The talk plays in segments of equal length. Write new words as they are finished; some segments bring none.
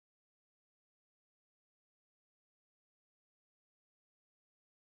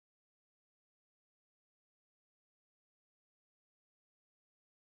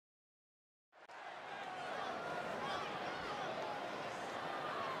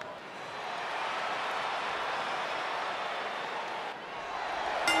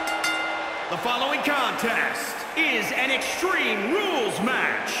The following contest is an Extreme Rules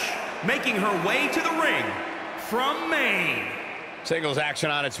match. Making her way to the ring from Maine. Singles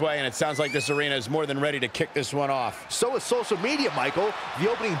action on its way, and it sounds like this arena is more than ready to kick this one off. So is social media, Michael. The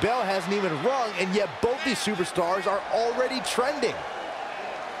opening bell hasn't even rung, and yet both these superstars are already trending.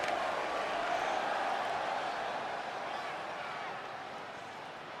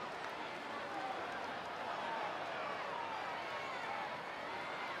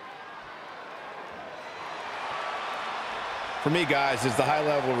 For me, guys, it's the high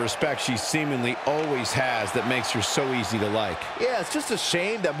level of respect she seemingly always has that makes her so easy to like. Yeah, it's just a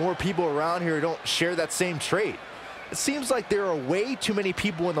shame that more people around here don't share that same trait. It seems like there are way too many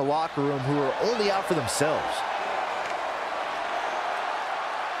people in the locker room who are only out for themselves.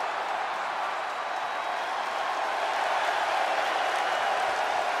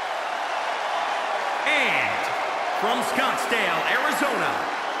 And from Scottsdale, Arizona,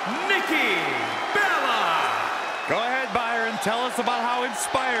 Nikki Bella. Go ahead, Byron. Tell us about how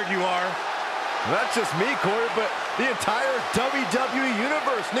inspired you are. Not just me, Corey, but the entire WWE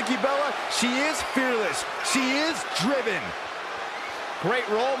Universe. Nikki Bella, she is fearless. She is driven. Great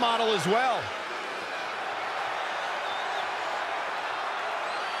role model as well.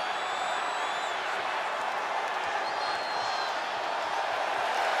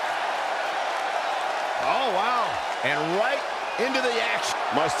 Oh, wow. And right into the action.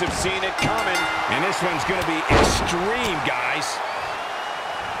 Must have seen it coming. And this one's going to be extreme, guys.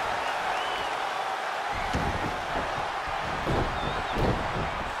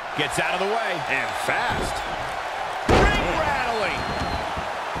 Gets out of the way. And fast. Ring rattling.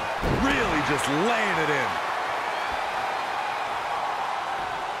 Really just laying it in.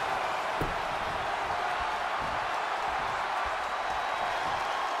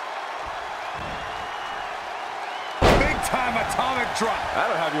 Time atomic drop.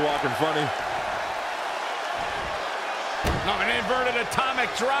 That'll have you walking funny. No, an inverted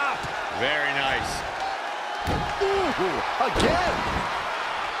atomic drop. Very nice. Ooh, again.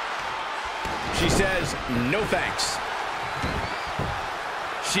 She says, no thanks.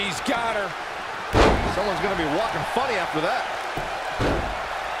 She's got her. Someone's going to be walking funny after that.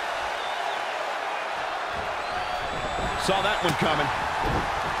 Saw that one coming.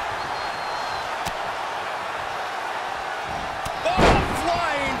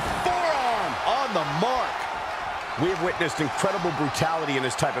 The mark. We have witnessed incredible brutality in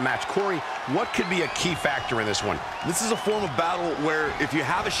this type of match. Corey, what could be a key factor in this one? This is a form of battle where if you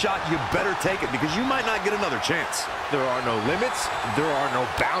have a shot, you better take it because you might not get another chance. There are no limits. There are no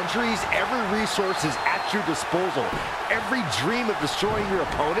boundaries. Every resource is at your disposal. Every dream of destroying your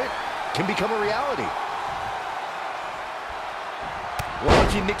opponent can become a reality.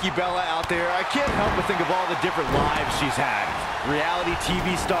 Watching Nikki Bella out there, I can't help but think of all the different lives she's had. Reality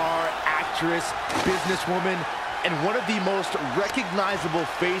TV star, actress, businesswoman, and one of the most recognizable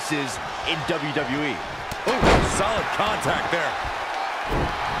faces in WWE. Oh, solid contact there.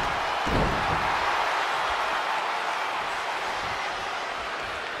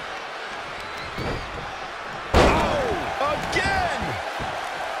 Oh, again!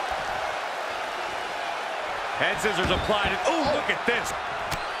 Head scissors applied. Oh, look at this.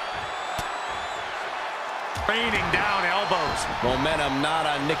 Raining down elbows. Momentum not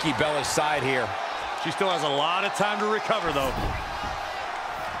on Nikki Bella's side here. She still has a lot of time to recover, though.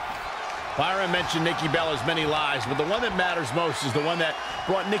 Byron mentioned Nikki Bella's many lives, but the one that matters most is the one that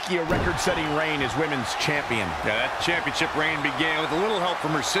brought Nikki a record-setting reign as women's champion. Yeah, that championship reign began with a little help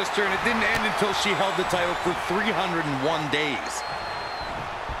from her sister, and it didn't end until she held the title for 301 days.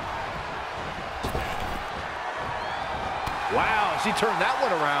 Wow, she turned that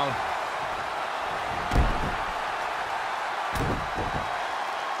one around.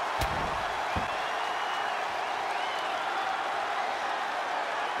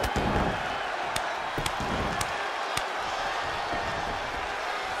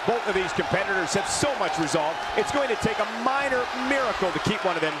 Both of these competitors have so much resolve, it's going to take a minor miracle to keep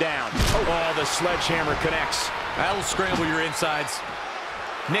one of them down. Oh, the sledgehammer connects. That'll scramble your insides.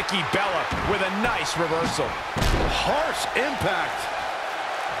 Nikki Bella with a nice reversal. Harsh impact.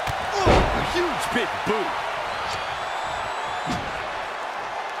 Oh, huge big boot.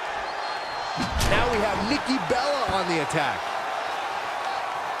 Now we have Nikki Bella on the attack.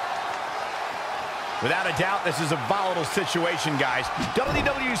 Without a doubt, this is a volatile situation, guys.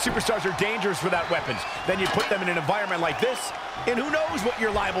 WWE superstars are dangerous without weapons. Then you put them in an environment like this, and who knows what you're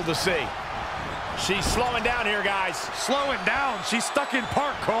liable to see. She's slowing down here, guys. Slowing down. She's stuck in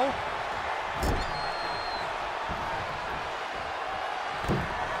park, Cole.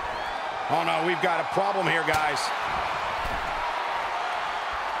 Oh, no, we've got a problem here, guys.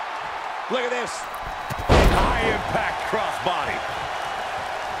 Look at this. High impact crossbody.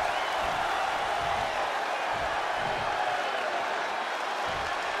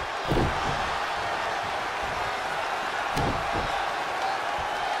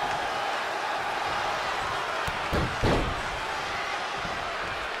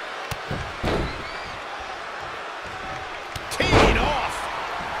 Teed off.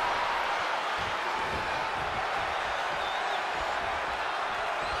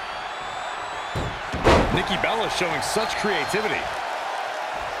 Nikki Bella showing such creativity.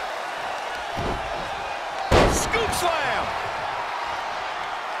 Scoop slam.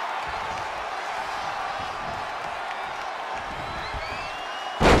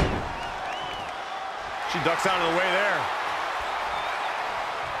 She ducks out of the way there.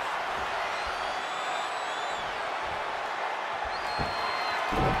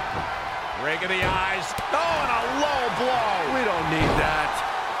 Rake of the eyes. Oh, and a low blow. We don't need that.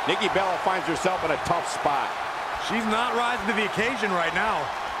 Nikki Bella finds herself in a tough spot. She's not rising to the occasion right now.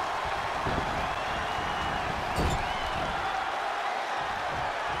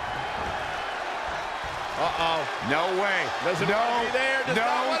 Uh-oh. No way. Doesn't want to be there. Does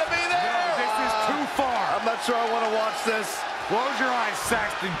not want to be there. No, this is too far. I'm not sure I want to watch this. Close your eyes,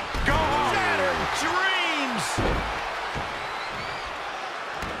 Saxton. Go home. Shattered dreams.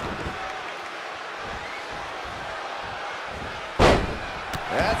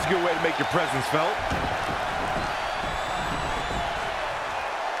 That's a good way to make your presence felt.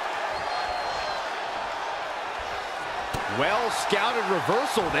 Well-scouted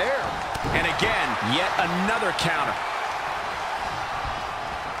reversal there. And again, yet another counter.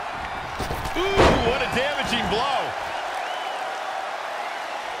 Ooh, what a damaging blow.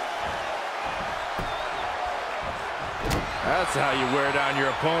 That's how you wear down your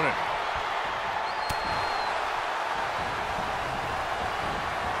opponent.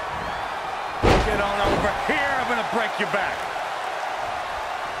 Get on over here. I'm going to break your back.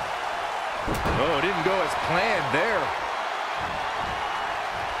 Oh, it didn't go as planned there.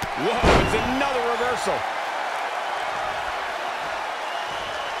 Whoa, it's another reversal.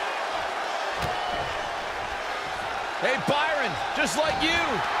 Hey, Byron, just like you,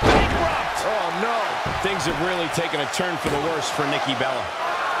 bankrupt. Oh, no. Things have really taken a turn for the worse for Nikki Bella.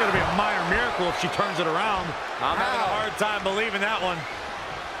 It's going to be a minor miracle if she turns it around. I'm having a hard time believing that one.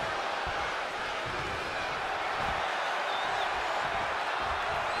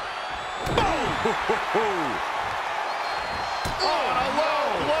 Oh, and a low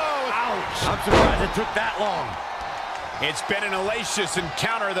blow. Ouch. I'm surprised it took that long. It's been an hellacious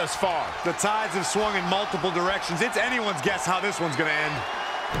encounter thus far. The tides have swung in multiple directions. It's anyone's guess how this one's going to end.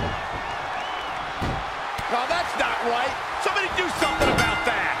 Oh, that's not right. Somebody do something about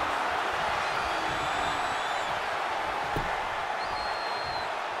that.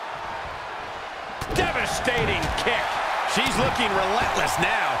 Devastating kick. She's looking relentless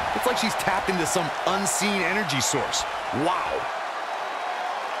now. It's like she's tapped into some unseen energy source. Wow.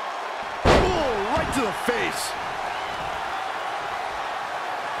 Oh, right to the face.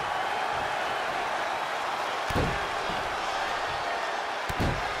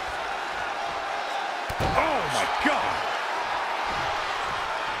 Oh, my God.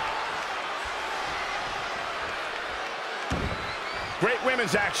 Great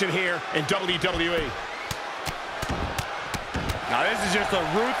women's action here in WWE. Now, this is just a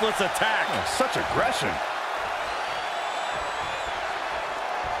ruthless attack. Oh, such aggression.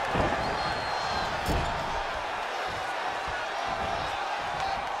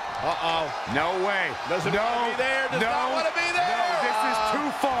 Uh-oh. No way. Doesn't want to be there. Does not want to be there. No, this is too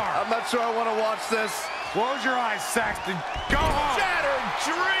far. I'm not sure I want to watch this. Close your eyes, Saxton. Go home. Shattered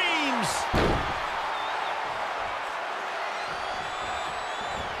dreams.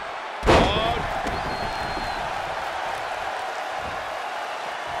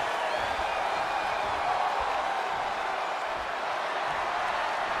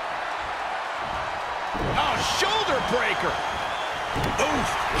 Oh, shoulder breaker. Oof.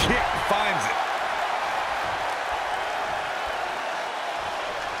 Kick finds it.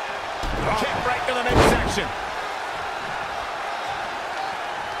 Kick right to the midsection.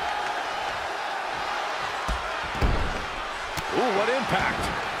 Ooh, what impact.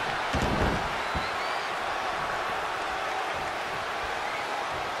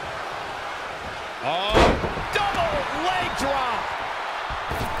 Oh, double leg drop.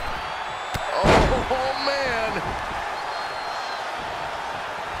 Oh, man.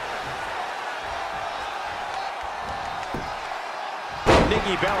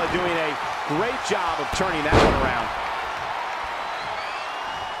 Nikki Bella doing a great job of turning that one around.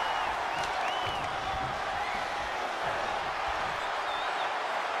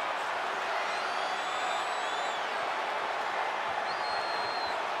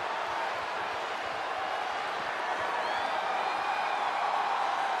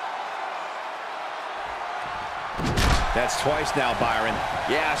 That's twice now, Byron.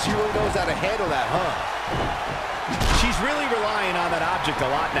 Yeah, she really knows how to handle that, huh? She's really relying on that object a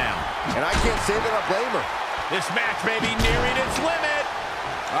lot now. And I can't say that I blame her. This match may be nearing its limit.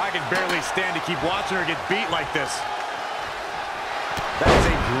 I can barely stand to keep watching her get beat like this. That is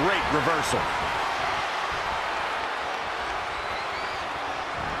a great reversal.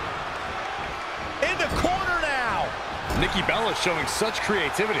 In the corner now. Nikki Bella showing such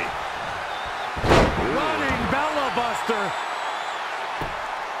creativity. Running Bella Buster.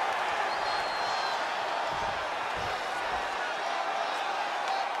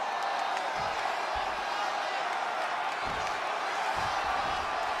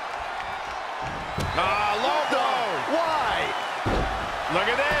 Low blow. Why? Look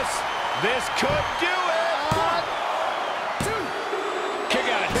at this. This could do it. 1, 2. Kick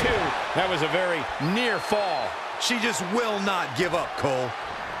out of 2. That was a very near fall. She just will not give up, Cole.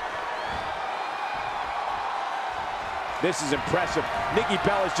 This is impressive. Nikki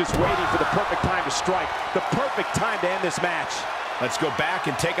Bella's just waiting for the perfect time to strike. The perfect time to end this match. Let's go back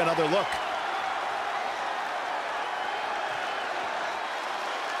and take another look.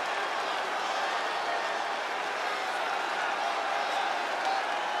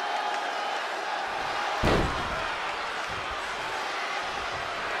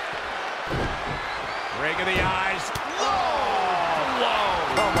 Rake of the eyes.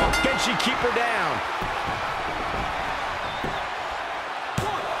 Low. Come on. Can she keep her down?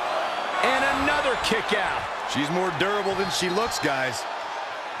 And another kick out. She's more durable than she looks, guys.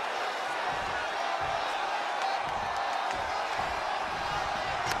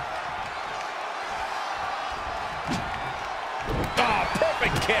 Oh,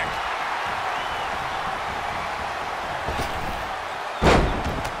 perfect kick.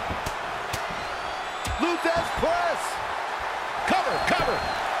 Luthez press. Cover.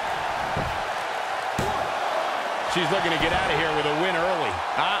 She's looking to get out of here with a win early.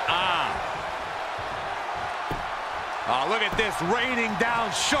 Oh, look at this, raining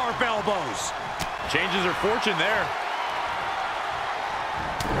down sharp elbows. Changes her fortune there.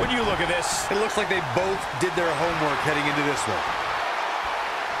 When you look at this, It looks like they both did their homework heading into this one.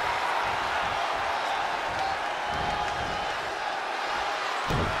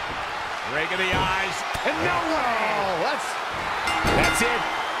 rake of the eyes, and no way. Oh, That's it.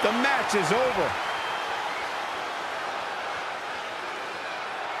 The match is over.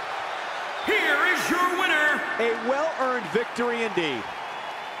 Here is your winner. A well-earned victory indeed.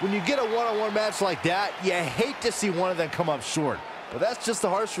 when you get a one-on-one match like that, you hate to see one of them come up short. But that's just the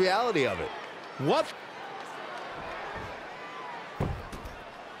harsh reality of it. What?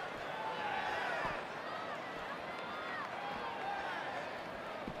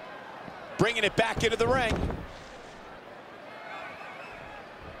 Bringing it back into the ring.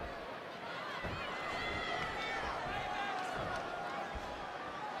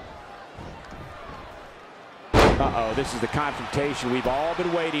 Uh-oh, this is the confrontation we've all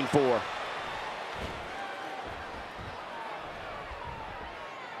been waiting for.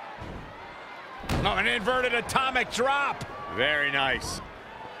 Oh, an inverted atomic drop. Very nice.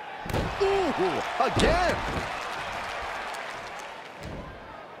 Ooh, again.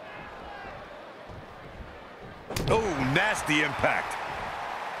 Oh, nasty impact.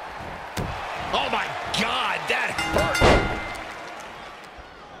 Oh, my God, that hurt.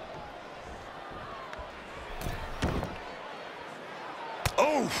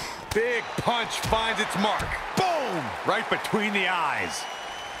 Oh, big punch finds its mark. Boom! Right between the eyes.